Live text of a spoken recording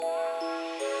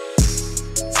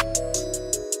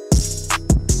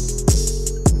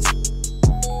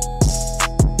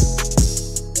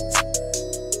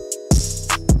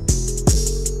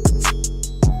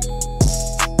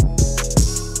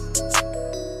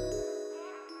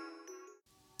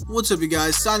What's up, you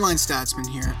guys? Sideline Statsman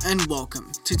here, and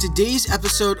welcome to today's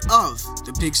episode of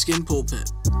the Pigskin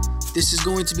Pulpit. This is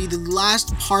going to be the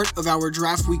last part of our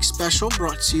Draft Week special,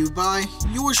 brought to you by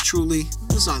yours truly,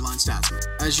 the Sideline Statsman.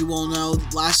 As you all know,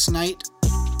 last night,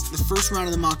 the first round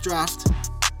of the mock draft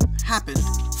happened,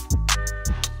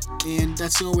 and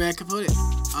that's the only way I can put it.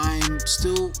 I'm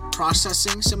still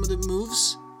processing some of the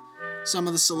moves, some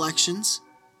of the selections.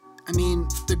 I mean,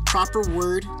 the proper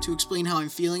word to explain how I'm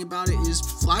feeling about it is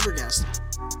flabbergasted.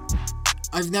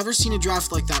 I've never seen a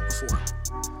draft like that before.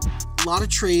 A lot of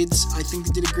trades. I think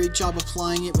they did a great job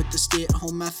applying it with the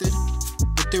stay-at-home method.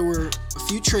 But there were a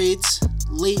few trades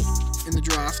late in the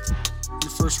draft, in the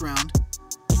first round.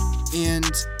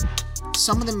 And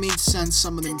some of them made sense,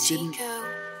 some of them didn't.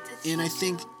 And I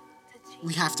think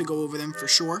we have to go over them for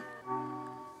sure.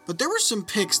 But there were some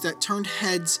picks that turned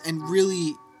heads and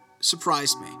really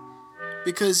surprised me.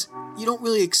 Because you don't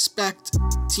really expect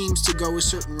teams to go a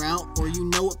certain route, or you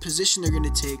know what position they're going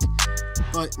to take,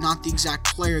 but not the exact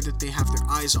player that they have their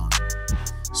eyes on.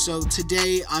 So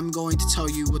today I'm going to tell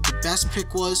you what the best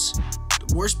pick was,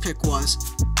 the worst pick was,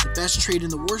 the best trade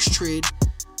and the worst trade,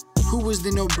 who was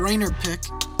the no-brainer pick,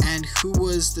 and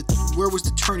where was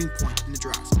the turning point in the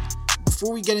draft.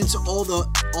 Before we get into all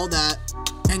that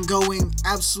and going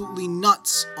absolutely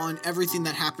nuts on everything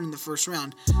that happened in the first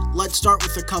round, let's start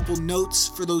with a couple notes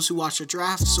for those who watch the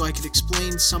draft so I could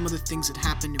explain some of the things that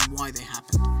happened and why they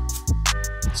happened.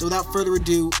 So without further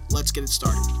ado, let's get it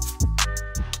started.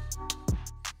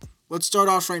 Let's start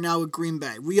off right now with Green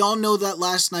Bay. We all know that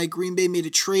last night Green Bay made a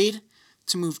trade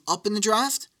to move up in the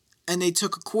draft, and they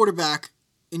took a quarterback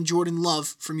in Jordan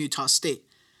Love from Utah State.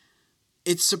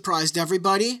 It surprised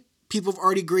everybody. People have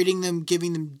already grading them,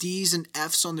 giving them D's and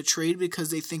F's on the trade because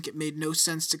they think it made no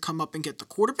sense to come up and get the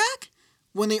quarterback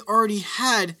when they already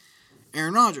had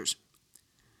Aaron Rodgers.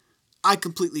 I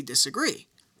completely disagree,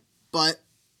 but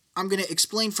I'm going to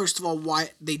explain first of all why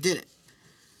they did it.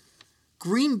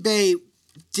 Green Bay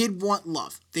did want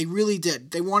Love. They really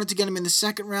did. They wanted to get him in the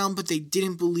second round, but they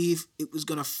didn't believe it was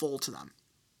going to fall to them.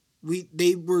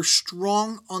 They were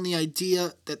strong on the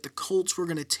idea that the Colts were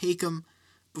going to take him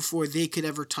before they could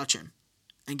ever touch him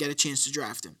and get a chance to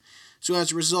draft him. So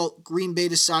as a result, Green Bay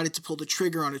decided to pull the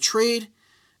trigger on a trade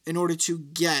in order to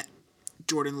get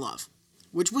Jordan Love,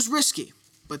 which was risky,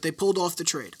 but they pulled off the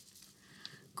trade.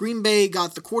 Green Bay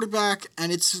got the quarterback,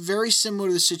 and it's very similar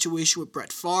to the situation with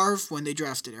Brett Favre when they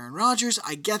drafted Aaron Rodgers.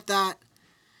 I get that.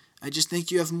 I just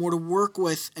think you have more to work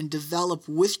with and develop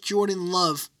with Jordan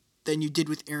Love than you did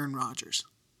with Aaron Rodgers.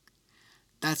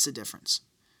 That's the difference.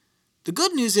 The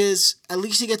good news is, at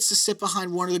least he gets to sit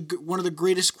behind one of the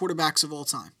greatest quarterbacks of all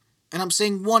time. And I'm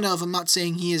saying one of, I'm not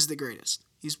saying he is the greatest.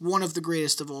 He's one of the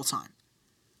greatest of all time.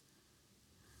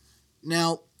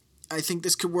 Now, I think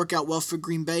this could work out well for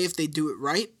Green Bay if they do it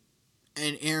right,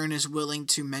 and Aaron is willing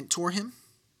to mentor him.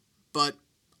 But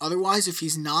otherwise, if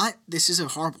he's not, this is a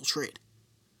horrible trade.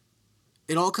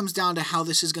 It all comes down to how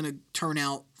this is going to turn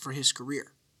out for his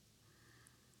career.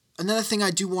 Another thing I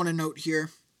do want to note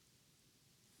here,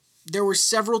 there were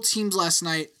several teams last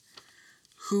night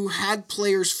who had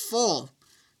players fall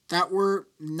that were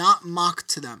not mocked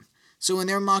to them. So in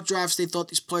their mock drafts, they thought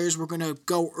these players were going to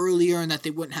go earlier and that they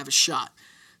wouldn't have a shot.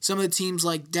 Some of the teams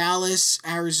like Dallas,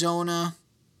 Arizona,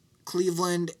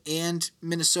 Cleveland, and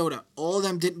Minnesota, all of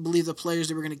them didn't believe the players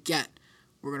they were going to get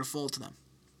were going to fall to them.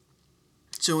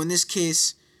 So in this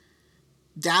case,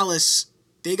 Dallas,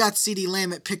 they got CeeDee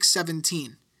Lamb at pick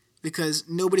 17. Because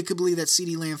nobody could believe that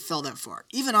CeeDee Lamb fell that far.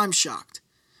 Even I'm shocked.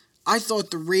 I thought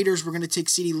the Raiders were going to take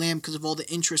CeeDee Lamb because of all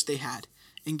the interest they had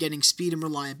in getting speed and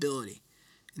reliability.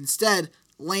 Instead,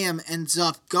 Lamb ends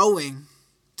up going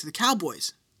to the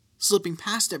Cowboys, slipping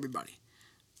past everybody.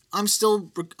 I'm still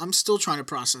trying to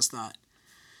process that.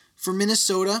 For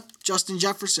Minnesota, Justin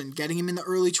Jefferson, getting him in the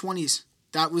early 20s,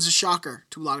 that was a shocker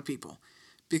to a lot of people.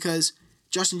 Because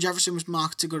Justin Jefferson was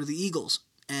mocked to go to the Eagles.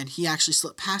 And he actually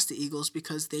slipped past the Eagles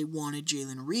because they wanted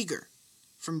Jalen Reagor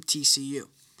from TCU.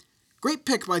 Great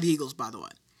pick by the Eagles, by the way.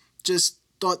 Just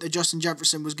thought that Justin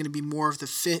Jefferson was going to be more of the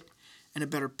fit and a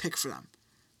better pick for them.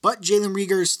 But Jalen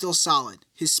Reagor is still solid.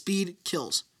 His speed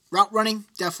kills. Route running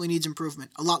definitely needs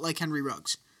improvement, a lot like Henry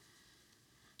Ruggs.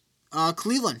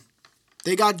 Cleveland,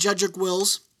 they got Jedrick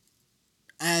Wills,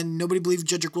 and nobody believed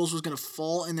Jedrick Wills was going to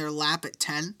fall in their lap at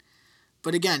 10.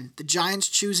 But again, the Giants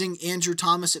choosing Andrew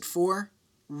Thomas at 4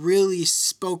 really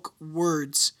spoke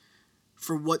words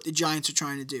for what the Giants are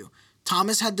trying to do.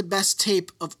 Thomas had the best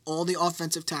tape of all the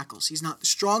offensive tackles. He's not the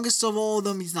strongest of all of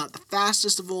them. He's not the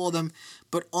fastest of all of them.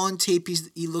 But on tape,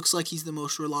 he looks like he's the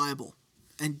most reliable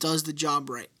and does the job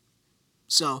right.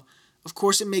 So, of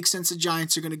course, it makes sense the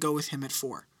Giants are going to go with him at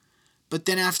 4. But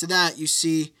then after that, you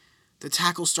see the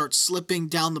tackles start slipping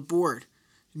down the board.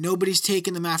 Nobody's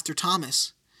taking them after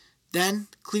Thomas. Then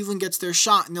Cleveland gets their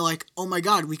shot, and they're like, oh my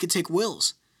God, we could take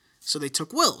Wills. So they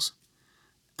took Wills.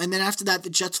 And then after that, the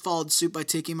Jets followed suit by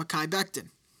taking Mekhi Becton.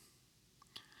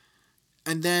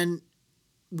 And then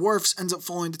Wirfs ends up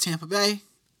falling to Tampa Bay,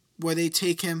 where they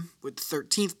take him with the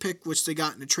 13th pick, which they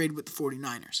got in a trade with the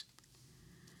 49ers.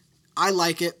 I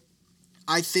like it.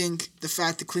 I think the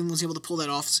fact that Cleveland was able to pull that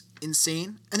off is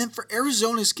insane. And then for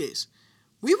Arizona's case,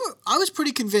 I was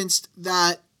pretty convinced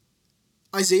that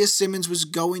Isaiah Simmons was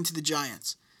going to the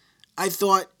Giants. I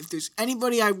thought if there's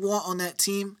anybody I want on that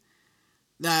team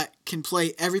that can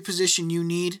play every position you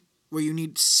need, where you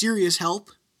need serious help,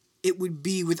 it would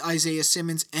be with Isaiah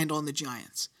Simmons and on the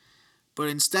Giants. But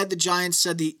instead, the Giants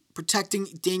said protecting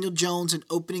Daniel Jones and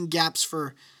opening gaps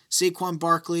for Saquon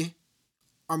Barkley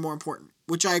are more important,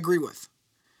 which I agree with.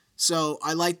 So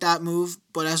I like that move,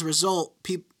 but as a result,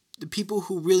 the people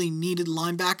who really needed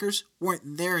linebackers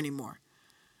weren't there anymore.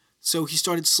 So he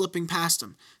started slipping past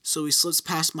them. So he slips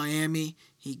past Miami,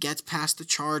 he gets past the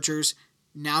Chargers,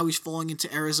 now he's falling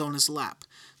into Arizona's lap.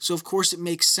 So of course it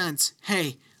makes sense,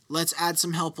 hey, let's add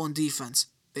some help on defense.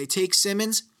 They take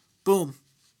Simmons, boom.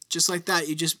 Just like that,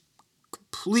 you just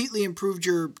completely improved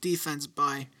your defense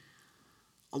by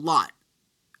a lot.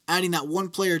 Adding that one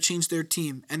player changed their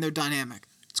team and their dynamic.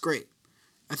 It's great.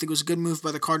 I think it was a good move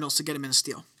by the Cardinals to get him in a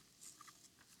steal.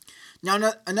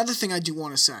 Now, another thing I do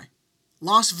want to say.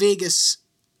 Las Vegas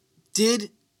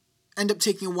did end up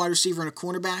taking a wide receiver and a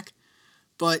cornerback,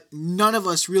 but none of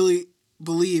us really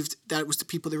believed that it was the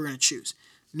people they were going to choose.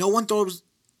 No one thought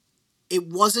it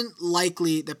wasn't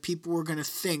likely that people were going to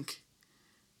think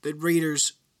the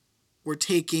Raiders were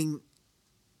taking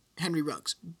Henry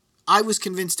Ruggs. I was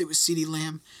convinced it was CeeDee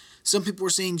Lamb. Some people were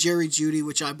saying Jerry Jeudy,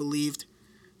 which I believed,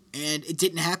 and it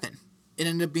didn't happen. It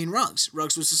ended up being Ruggs.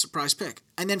 Ruggs was a surprise pick.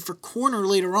 And then for corner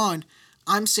later on,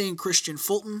 I'm saying Christian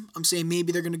Fulton. I'm saying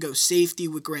maybe they're going to go safety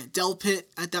with Grant Delpit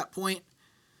at that point.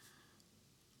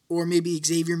 Or maybe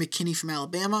Xavier McKinney from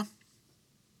Alabama.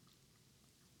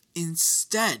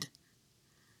 Instead,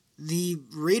 the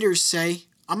Raiders say,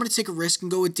 I'm going to take a risk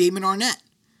and go with Damon Arnette.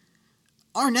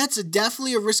 Arnette's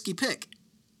definitely a risky pick.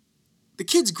 The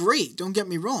kid's great, don't get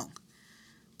me wrong.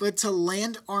 But to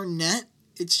land Arnette,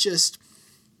 it's just...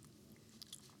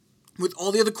 With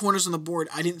all the other corners on the board,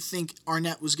 I didn't think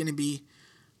Arnette was going to be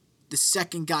the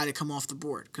second guy to come off the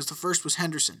board. Because the first was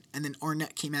Henderson, and then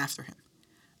Arnette came after him.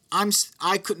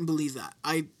 I couldn't believe that.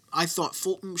 I thought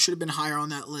Fulton should have been higher on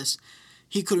that list.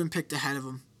 He could have been picked ahead of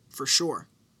him, for sure.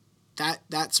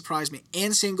 That surprised me.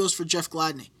 And same goes for Jeff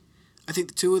Gladney. I think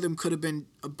the two of them could have been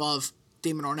above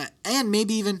Damon Arnette. And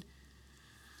maybe even,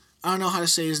 I don't know how to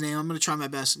say his name. I'm going to try my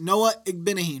best. Noah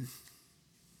Igbinoghene.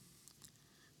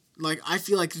 I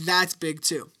feel like that's big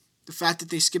too. The fact that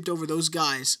they skipped over those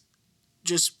guys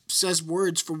just says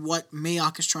words for what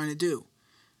Mayock is trying to do.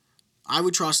 I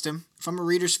would trust him. If I'm a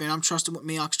Raiders fan, I'm trusting what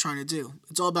Mayock's trying to do.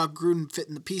 It's all about Gruden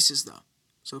fitting the pieces, though.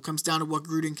 So it comes down to what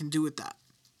Gruden can do with that.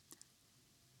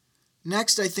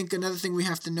 Next, I think another thing we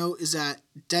have to note is that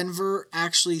Denver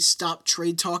actually stopped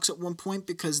trade talks at one point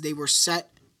because they were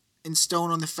set in stone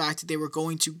on the fact that they were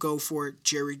going to go for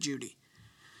Jerry Jeudy.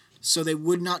 So they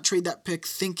would not trade that pick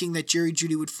thinking that Jerry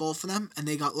Jeudy would fall for them, and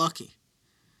they got lucky.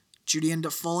 Jeudy ended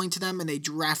up falling to them, and they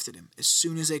drafted him as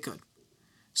soon as they could.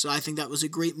 So I think that was a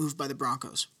great move by the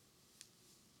Broncos.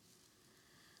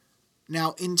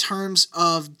 Now, in terms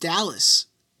of Dallas,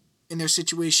 in their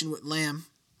situation with Lamb,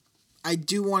 I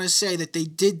do want to say that they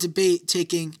did debate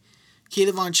taking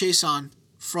K'Lavon Chaisson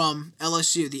from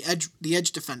LSU, the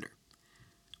edge defender,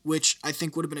 which I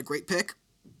think would have been a great pick,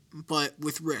 but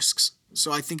with risks.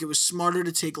 So I think it was smarter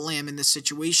to take Lamb in this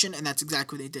situation, and that's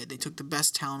exactly what they did. They took the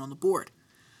best talent on the board.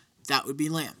 That would be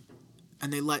Lamb.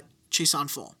 And they let Chaisson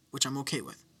fall, which I'm okay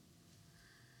with.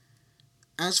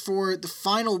 As for the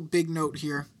final big note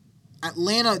here,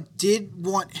 Atlanta did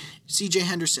want C.J.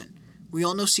 Henderson. We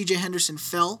all know C.J. Henderson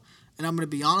fell, and I'm going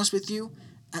to be honest with you,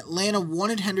 Atlanta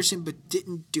wanted Henderson but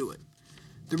didn't do it.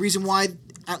 The reason why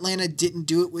Atlanta didn't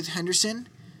do it with Henderson,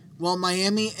 well,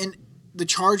 Miami and the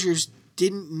Chargers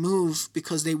didn't move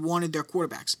because they wanted their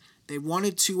quarterbacks. They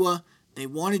wanted Tua, they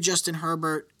wanted Justin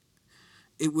Herbert.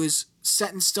 It was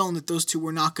set in stone that those two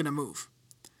were not going to move.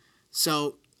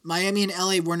 So Miami and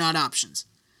LA were not options.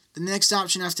 The next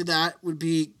option after that would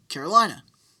be Carolina.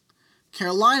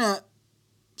 Carolina,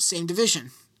 same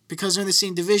division. because they're in the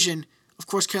same division, of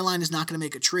course Carolina is not going to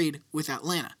make a trade with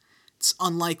Atlanta. It's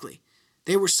unlikely.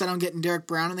 They were set on getting Derek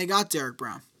Brown, and they got Derek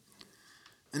Brown.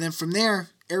 And then from there,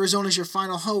 Arizona's your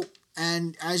final hope.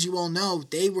 And as you all know,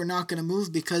 they were not going to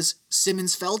move because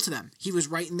Simmons fell to them. He was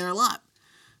right in their lap.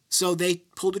 So they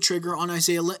pulled the trigger on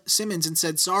Isaiah Simmons and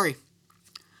said, sorry.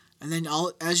 And then,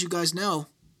 as you guys know,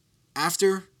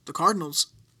 after the Cardinals,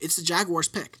 it's the Jaguars'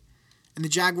 pick. And the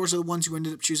Jaguars are the ones who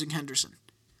ended up choosing Henderson.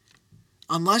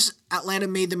 Unless Atlanta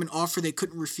made them an offer they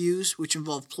couldn't refuse, which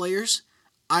involved players,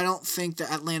 I don't think that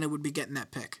Atlanta would be getting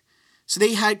that pick. So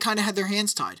they kind of had their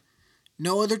hands tied.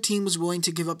 No other team was willing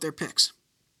to give up their picks.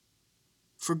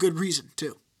 For good reason,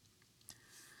 too.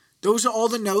 Those are all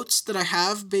the notes that I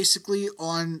have, basically,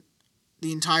 on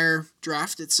the entire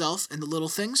draft itself and the little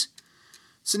things.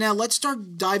 So now let's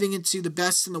start diving into the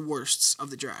bests and the worsts of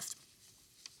the draft.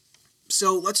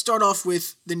 So let's start off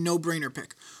with the no-brainer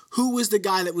pick. Who was the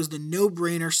guy that was the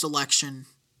no-brainer selection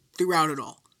throughout it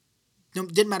all?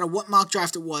 Didn't matter what mock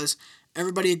draft it was,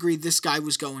 everybody agreed this guy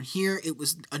was going here. It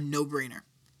was a no-brainer.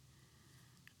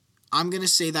 I'm going to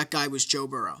say that guy was Joe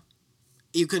Burrow.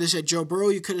 You could have said Joe Burrow,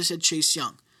 you could have said Chase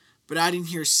Young. But I didn't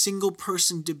hear a single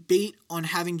person debate on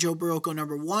having Joe Burrow go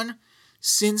number one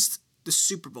since the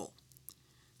Super Bowl.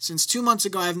 Since 2 months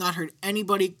ago, I have not heard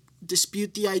anybody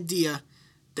dispute the idea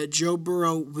that Joe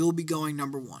Burrow will be going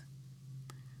number one.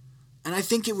 And I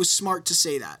think it was smart to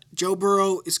say that. Joe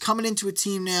Burrow is coming into a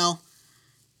team now.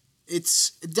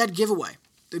 It's a dead giveaway.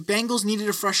 The Bengals needed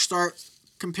a fresh start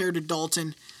compared to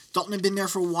Dalton. Dalton had been there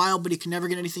for a while, but he could never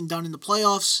get anything done in the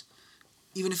playoffs,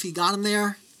 even if he got him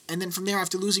there. And then from there,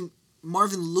 after losing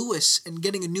Marvin Lewis and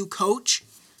getting a new coach,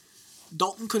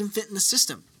 Dalton couldn't fit in the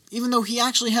system, even though he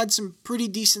actually had some pretty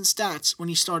decent stats when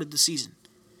he started the season.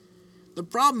 The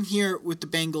problem here with the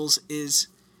Bengals is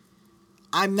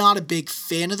I'm not a big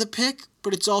fan of the pick,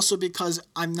 but it's also because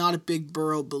I'm not a big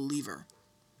Burrow believer.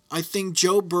 I think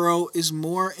Joe Burrow is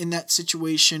more in that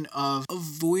situation of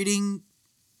avoiding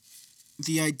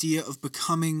the idea of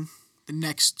becoming the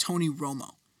next Tony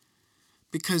Romo,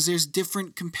 because there's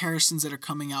different comparisons that are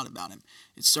coming out about him.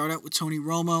 It started out with Tony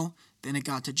Romo, then it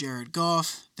got to Jared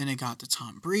Goff, then it got to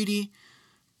Tom Brady,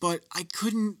 but I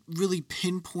couldn't really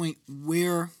pinpoint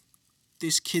where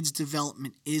this kid's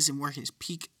development is and where his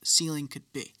peak ceiling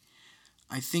could be.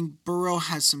 I think Burrow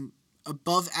has some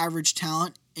above average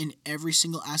talent in every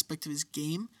single aspect of his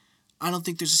game. I don't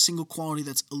think there's a single quality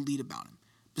that's elite about him,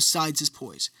 besides his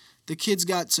poise. The kid's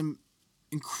got some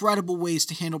incredible ways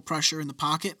to handle pressure in the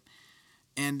pocket,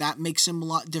 and that makes him a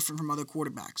lot different from other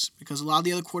quarterbacks, because a lot of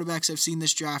the other quarterbacks I've seen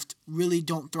this draft really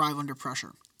don't thrive under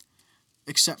pressure,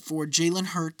 except for Jalen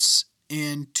Hurts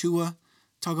and Tua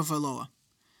Tagovailoa.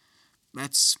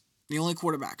 That's the only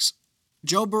quarterbacks.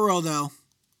 Joe Burrow, though,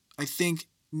 I think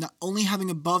not only having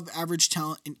above average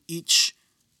talent in each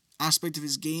aspect of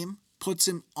his game puts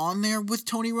him on there with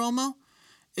Tony Romo,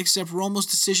 except Romo's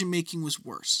decision-making was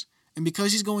worse. And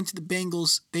because he's going to the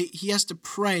Bengals, he has to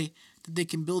pray that they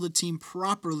can build a team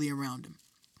properly around him.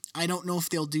 I don't know if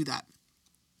they'll do that.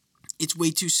 It's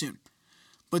way too soon.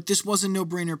 But this was a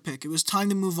no-brainer pick. It was time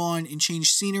to move on and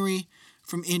change scenery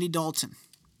from Andy Dalton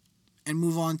and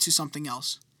move on to something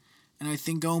else. And I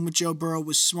think going with Joe Burrow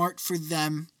was smart for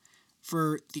them,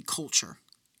 for the culture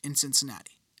in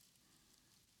Cincinnati.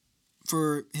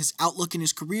 For his outlook in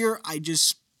his career, I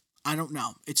don't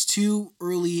know. It's too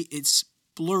early. It's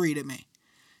blurry to me.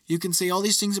 You can say all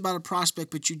these things about a prospect,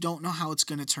 but you don't know how it's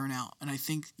going to turn out. And I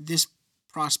think this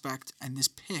prospect and this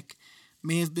pick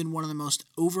may have been one of the most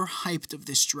overhyped of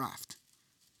this draft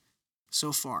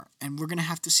so far. And we're going to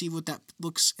have to see what that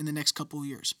looks in the next couple of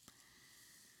years.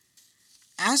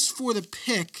 As for the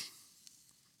pick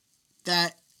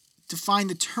that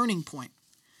defined the turning point,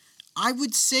 I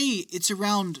would say it's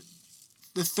around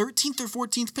the 13th or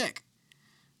 14th pick.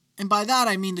 And by that,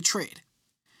 I mean the trade.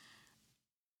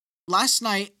 Last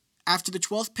night, after the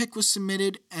 12th pick was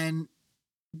submitted and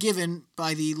given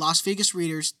by the Las Vegas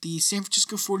Raiders, the San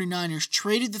Francisco 49ers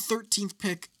traded the 13th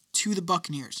pick to the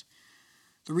Buccaneers.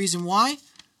 The reason why?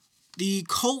 The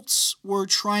Colts were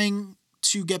trying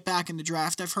to get back in the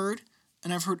draft, I've heard.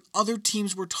 And I've heard other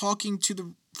teams were talking to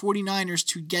the 49ers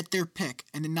to get their pick,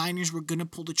 and the Niners were going to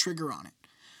pull the trigger on it.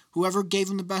 Whoever gave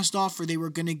them the best offer, they were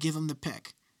going to give them the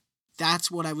pick. That's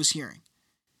what I was hearing.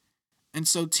 And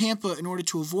so Tampa, in order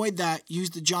to avoid that,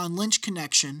 used the John Lynch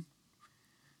connection,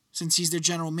 since he's their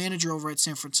general manager over at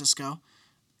San Francisco,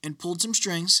 and pulled some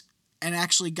strings and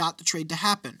actually got the trade to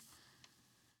happen.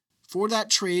 For that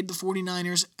trade, the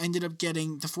 49ers ended up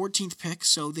getting the 14th pick,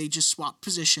 so they just swapped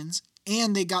positions,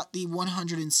 and they got the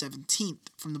 117th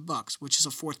from the Bucs, which is a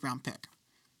 4th-round pick.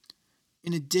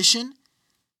 In addition,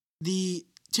 the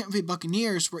Tampa Bay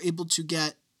Buccaneers were able to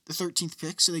get the 13th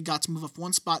pick, so they got to move up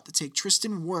one spot to take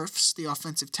Tristan Wirfs, the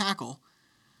offensive tackle,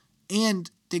 and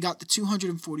they got the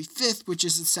 245th, which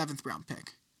is the 7th round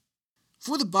pick.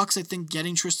 For the Bucs, I think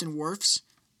getting Tristan Wirfs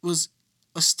was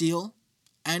a steal,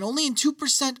 and only in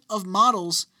 2% of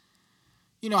models,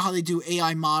 you know how they do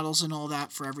AI models and all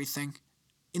that for everything.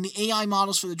 In the AI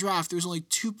models for the draft, there was only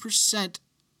 2%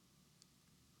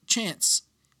 chance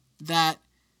that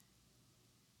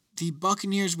the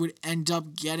Buccaneers would end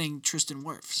up getting Tristan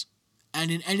Wirfs.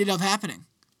 And it ended up happening.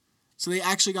 So they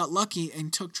actually got lucky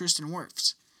and took Tristan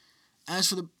Wirfs. As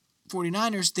for the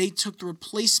 49ers, they took the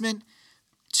replacement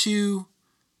to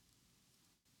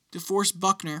DeForest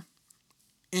Buckner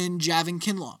in Javon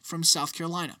Kinlaw from South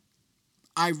Carolina.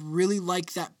 I really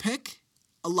like that pick.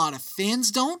 A lot of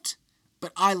fans don't,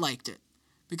 but I liked it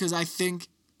because I think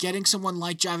getting someone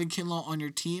like Javon Kinlaw on your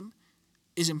team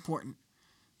is important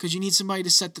because you need somebody to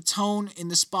set the tone in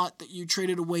the spot that you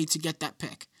traded away to get that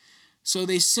pick. So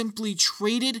they simply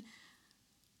traded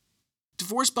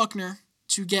DeForest Buckner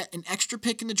to get an extra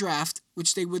pick in the draft,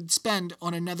 which they would spend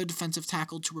on another defensive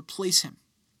tackle to replace him.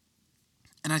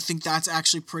 And I think that's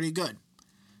actually pretty good.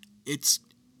 It's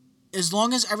as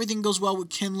long as everything goes well with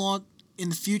Kinlaw in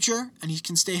the future and he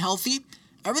can stay healthy,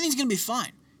 everything's going to be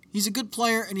fine. He's a good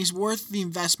player and he's worth the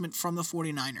investment from the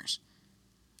 49ers.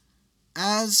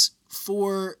 As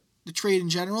for the trade in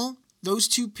general, those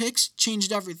two picks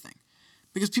changed everything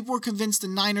because people were convinced the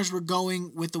Niners were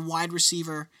going with the wide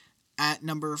receiver at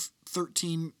number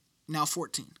 13, now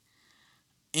 14.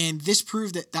 And this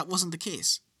proved that that wasn't the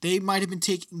case. They might have been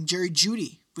taking Jerry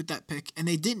Jeudy with that pick, and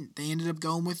they didn't. They ended up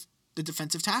going with the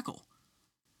defensive tackle.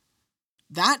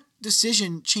 That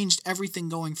decision changed everything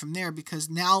going from there because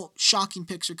now shocking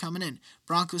picks are coming in.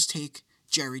 Broncos take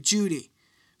Jerry Jeudy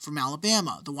from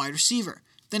Alabama, the wide receiver.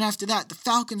 Then after that, the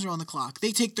Falcons are on the clock.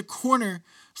 They take the corner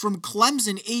from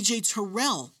Clemson, A.J.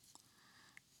 Terrell.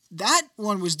 That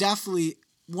one was definitely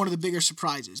one of the bigger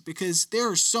surprises because there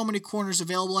are so many corners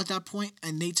available at that point,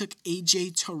 and they took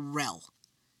A.J. Terrell.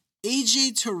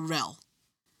 A.J. Terrell.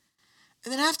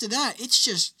 And then after that, it's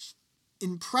just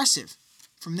impressive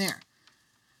from there.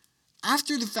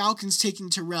 After the Falcons taking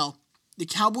Terrell, the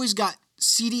Cowboys got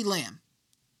CeeDee Lamb,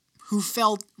 who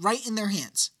fell right in their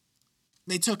hands.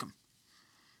 They took him.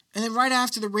 And then right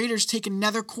after, the Raiders take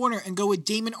another corner and go with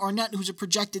Damon Arnett, who's a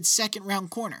projected second-round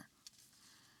corner.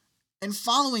 And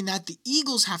following that, the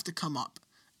Eagles have to come up.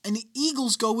 And the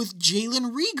Eagles go with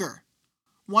Jalen Reagor,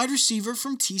 wide receiver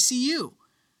from TCU.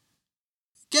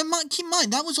 Keep in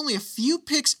mind, that was only a few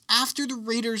picks after the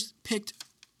Raiders picked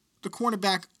the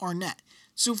cornerback Arnett.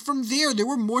 So from there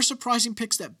were more surprising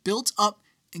picks that built up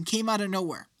and came out of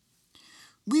nowhere.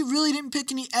 We really didn't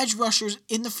pick any edge rushers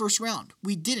in the first round.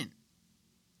 We didn't.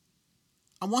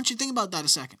 I want you to think about that a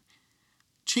second.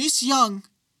 Chase Young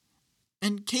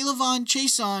and K'Lavon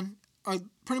Chaisson are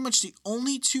pretty much the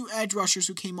only two edge rushers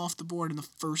who came off the board in the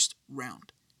first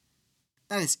round.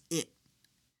 That is it.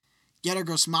 Yetur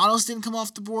Gross-Matos didn't come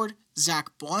off the board. Zach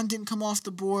Bond didn't come off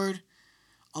the board.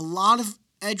 A lot of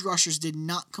edge rushers did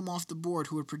not come off the board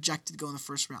who were projected to go in the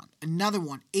first round. Another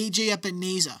one, A.J.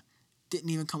 Epineza, didn't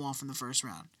even come off in the first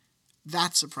round.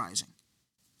 That's surprising.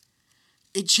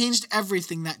 It changed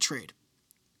everything, that trade.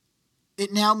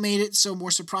 It now made it so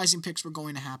more surprising picks were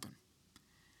going to happen.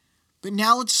 But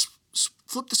now let's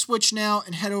flip the switch now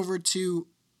and head over to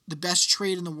the best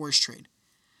trade and the worst trade.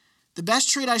 The best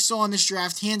trade I saw in this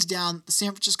draft, hands down, the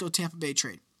San Francisco-Tampa Bay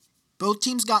trade. Both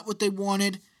teams got what they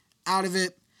wanted out of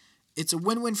it. It's a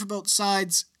win-win for both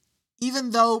sides.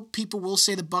 Even though people will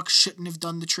say the Bucs shouldn't have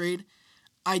done the trade,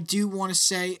 I do want to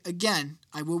say, again,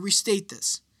 I will restate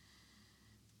this.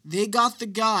 They got the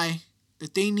guy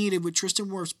that they needed with Tristan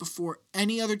Wirfs before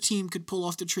any other team could pull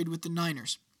off the trade with the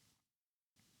Niners.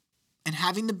 And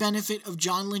having the benefit of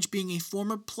John Lynch being a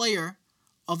former player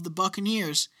of the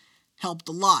Buccaneers helped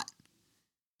a lot.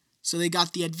 So they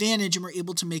got the advantage and were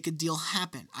able to make a deal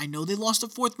happen. I know they lost a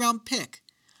 4th round pick,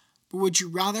 but would you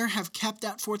rather have kept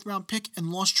that 4th round pick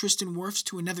and lost Tristan Wirfs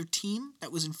to another team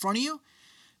that was in front of you?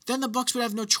 Then the Bucs would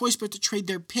have no choice but to trade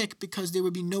their pick because there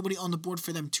would be nobody on the board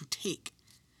for them to take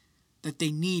that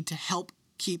they need to help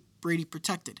keep Brady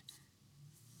protected.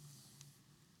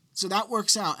 So that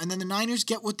works out. And then the Niners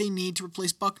get what they need to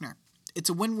replace Buckner. It's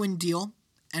a win-win deal.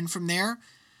 And from there,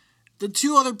 the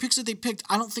two other picks that they picked,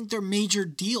 I don't think they're major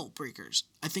deal breakers.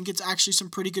 I think it's actually some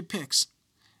pretty good picks.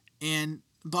 And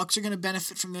the Bucs are going to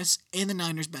benefit from this, and the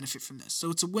Niners benefit from this.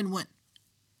 So it's a win-win.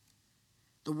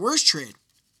 The worst trade,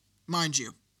 mind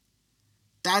you,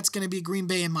 that's going to be Green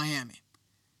Bay and Miami.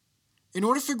 In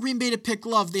order for Green Bay to pick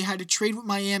Love, they had to trade with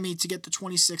Miami to get the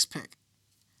 26th pick.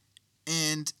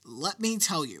 And let me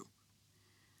tell you,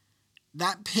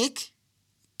 that pick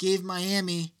gave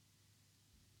Miami,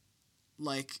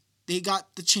 they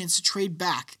got the chance to trade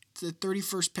back to the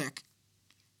 31st pick.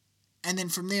 And then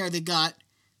from there, they got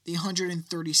the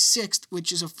 136th,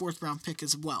 which is a 4th-round pick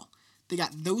as well. They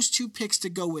got those 2 picks to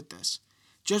go with this,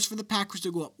 just for the Packers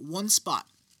to go up one spot.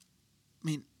 I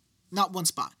mean, not one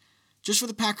spot. Just for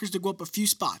the Packers to go up a few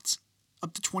spots,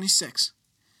 up to 26.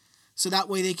 So that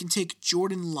way they can take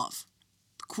Jordan Love,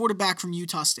 the quarterback from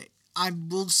Utah State. I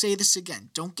will say this again.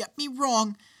 Don't get me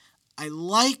wrong. I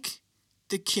like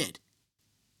the kid.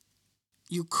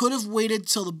 You could have waited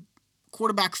till the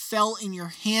quarterback fell in your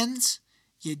hands.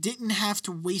 You didn't have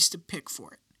to waste a pick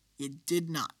for it. You did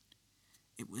not.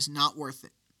 It was not worth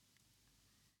it.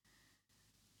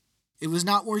 It was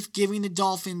not worth giving the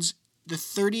Dolphins the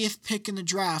 30th pick in the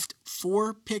draft,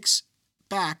 4 picks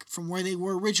back from where they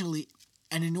were originally,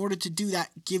 and in order to do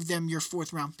that, give them your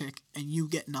 4th-round pick, and you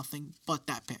get nothing but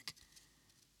that pick.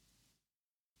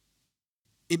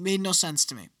 It made no sense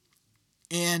to me.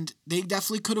 And they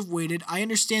definitely could have waited. I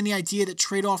understand the idea that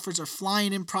trade offers are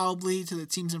flying in probably to the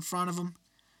teams in front of them,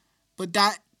 but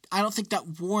I don't think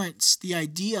that warrants the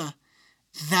idea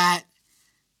that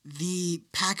the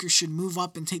Packers should move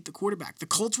up and take the quarterback. The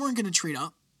Colts weren't going to trade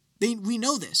up. We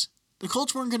know this. The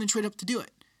Colts weren't going to trade up to do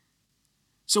it.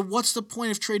 So what's the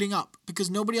point of trading up?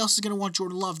 Because nobody else is going to want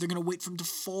Jordan Love. They're going to wait for him to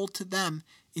fall to them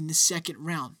in the 2nd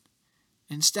round.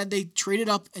 Instead, they traded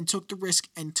up and took the risk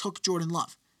and took Jordan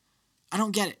Love. I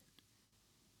don't get it.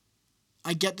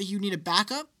 I get that you need a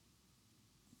backup,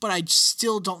 but I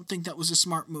still don't think that was a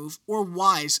smart move or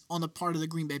wise on the part of the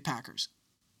Green Bay Packers.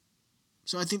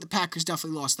 So I think the Packers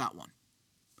definitely lost that one.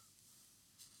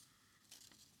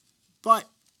 But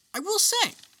I will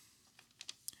say,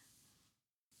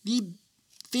 the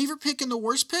favorite pick and the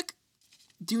worst pick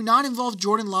do not involve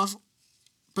Jordan Love,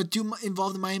 but do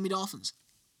involve the Miami Dolphins.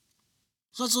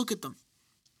 So let's look at them.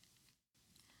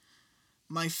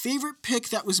 My favorite pick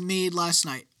that was made last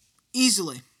night,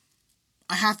 easily,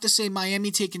 I have to say Miami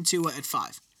taking Tua at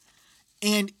 5.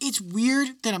 And it's weird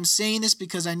that I'm saying this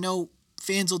because I know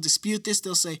fans will dispute this.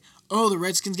 They'll say, oh, the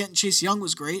Redskins getting Chase Young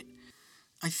was great.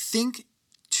 I think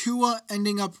Tua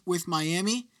ending up with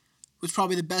Miami was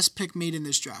probably the best pick made in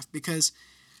this draft because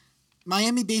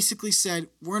Miami basically said,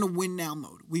 we're in a win now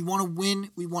mode. We want to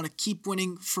win. We want to keep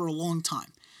winning for a long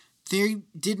time. They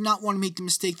did not want to make the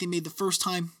mistake they made the first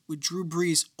time with Drew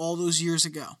Brees all those years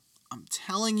ago. I'm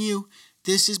telling you,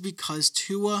 this is because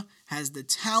Tua has the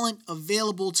talent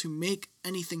available to make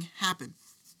anything happen.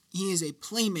 He is a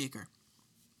playmaker.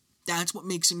 That's what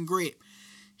makes him great.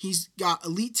 He's got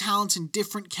elite talents in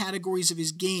different categories of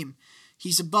his game.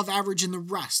 He's above average in the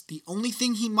rest. The only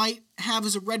thing he might have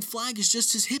as a red flag is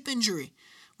just his hip injury,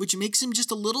 which makes him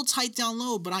just a little tight down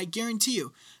low, but I guarantee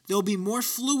you, they'll be more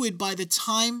fluid by the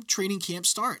time training camp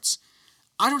starts.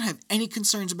 I don't have any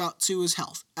concerns about Tua's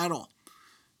health at all.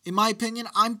 In my opinion,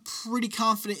 I'm pretty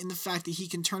confident in the fact that he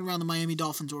can turn around the Miami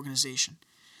Dolphins organization.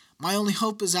 My only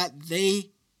hope is that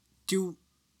they do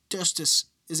justice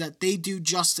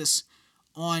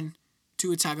on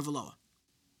Tua Tagovailoa.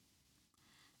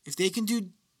 If they can do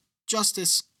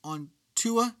justice on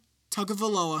Tua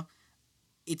Tagovailoa,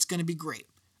 it's going to be great.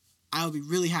 I'll be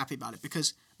really happy about it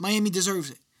because Miami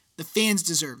deserves it. The fans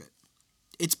deserve it.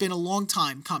 It's been a long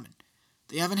time coming.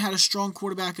 They haven't had a strong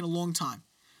quarterback in a long time.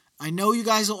 I know you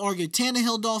guys will argue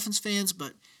Tannehill Dolphins fans,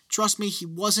 but trust me, he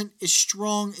wasn't as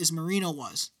strong as Marino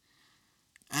was.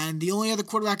 And the only other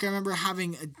quarterback I remember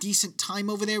having a decent time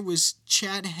over there was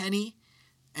Chad Henne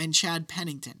and Chad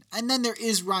Pennington. And then there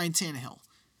is Ryan Tannehill.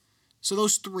 So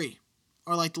those 3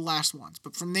 are like the last ones.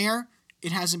 But from there,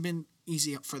 it hasn't been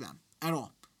easy for them at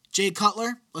all. Jay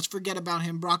Cutler, let's forget about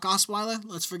him. Brock Osweiler,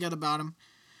 let's forget about him.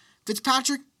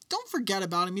 Fitzpatrick, don't forget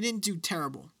about him. He didn't do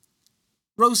terrible.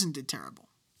 Rosen did terrible.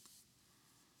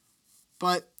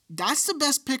 But that's the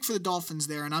best pick for the Dolphins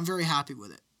there, and I'm very happy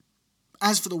with it.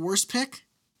 As for the worst pick,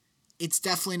 it's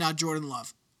definitely not Jordan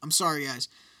Love. I'm sorry, guys.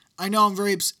 I know I'm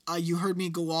very... you heard me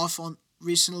go off on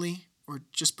recently, or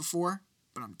just before,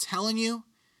 but I'm telling you,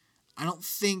 I don't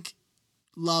think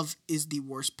Love is the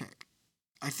worst pick.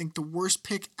 I think the worst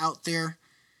pick out there,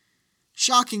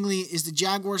 shockingly, is the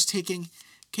Jaguars taking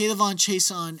K'Lavon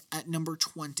Chaisson at number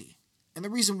 20. And the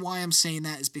reason why I'm saying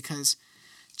that is because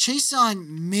Chaisson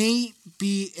may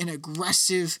be an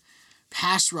aggressive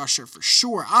pass rusher for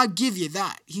sure. I'll give you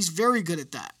that. He's very good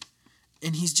at that.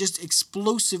 And he's just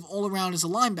explosive all around as a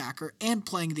linebacker and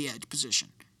playing the edge position.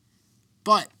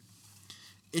 But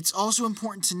it's also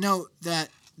important to note that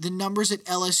the numbers at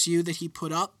LSU that he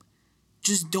put up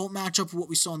just don't match up with what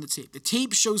we saw on the tape. The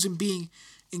tape shows him being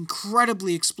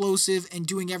incredibly explosive and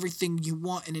doing everything you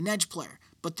want in an edge player,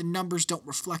 but the numbers don't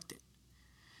reflect it.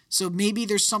 So maybe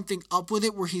there's something up with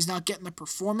it where he's not getting the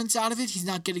performance out of it, he's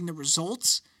not getting the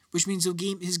results, which means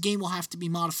his game will have to be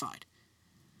modified.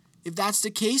 If that's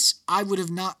the case, I would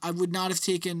not have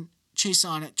taken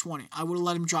Chaisson at 20. I would have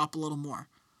let him drop a little more.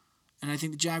 And I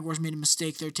think the Jaguars made a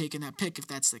mistake there taking that pick if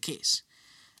that's the case.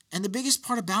 And the biggest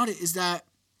part about it is that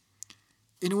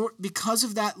because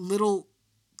of that little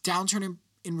downturn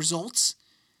in results,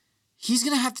 he's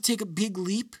going to have to take a big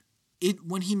leap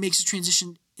when he makes a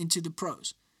transition into the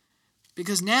pros.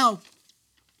 Because now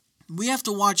we have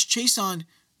to watch Chaisson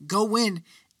go in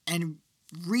and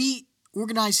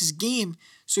reorganize his game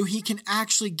so he can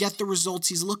actually get the results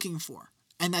he's looking for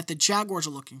and that the Jaguars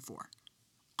are looking for.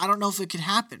 I don't know if it could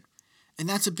happen, and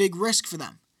that's a big risk for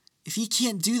them. If he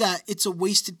can't do that, it's a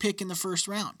wasted pick in the first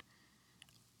round.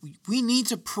 We need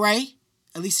to pray,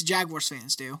 at least the Jaguars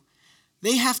fans do.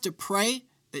 They have to pray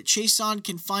that Chaisson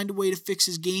can find a way to fix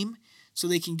his game so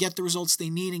they can get the results they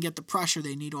need and get the pressure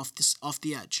they need off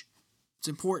the edge. It's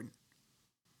important.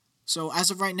 So as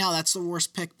of right now, that's the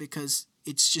worst pick because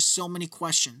it's just so many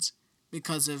questions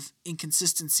because of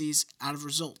inconsistencies out of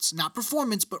results. Not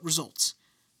performance, but results.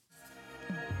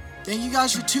 Thank you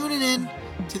guys for tuning in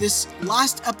to this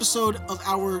last episode of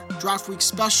our Draft Week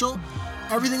special.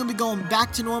 Everything will be going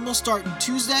back to normal starting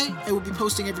Tuesday. It will be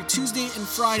posting every Tuesday and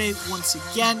Friday once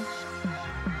again.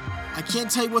 I can't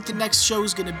tell you what the next show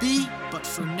is going to be, but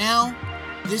for now,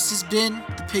 this has been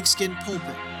the Pigskin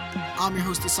Pulpit. I'm your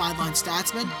host, the Sideline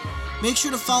Statsman. Make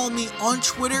sure to follow me on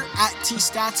Twitter at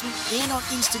TStatsman and on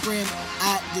Instagram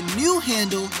at the new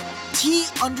handle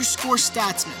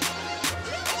T_Statsman.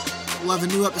 We'll have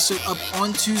a new episode up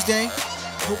on Tuesday,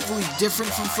 hopefully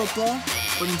different from football,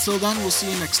 but until then, we'll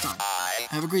see you next time.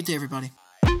 Have a great day, everybody.